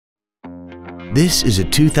This is a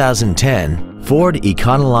 2010 Ford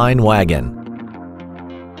Econoline Wagon.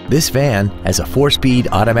 This van has a 4-speed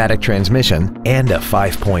automatic transmission and a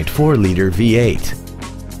 5.4-liter V8.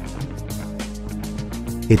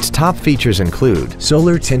 Its top features include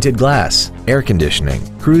solar tinted glass, air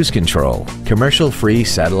conditioning, cruise control, commercial-free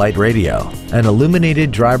satellite radio, an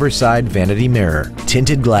illuminated driver's side vanity mirror,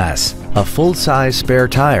 tinted glass, a full-size spare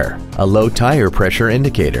tire, a low tire pressure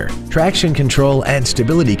indicator, traction control and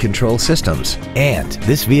stability control systems, and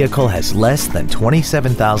this vehicle has less than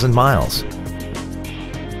 27,000 miles.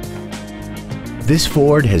 This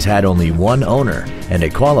Ford has had only one owner, and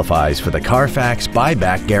it qualifies for the Carfax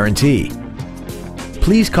buyback guarantee.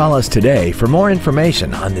 Please call us today for more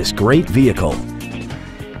information on this great vehicle.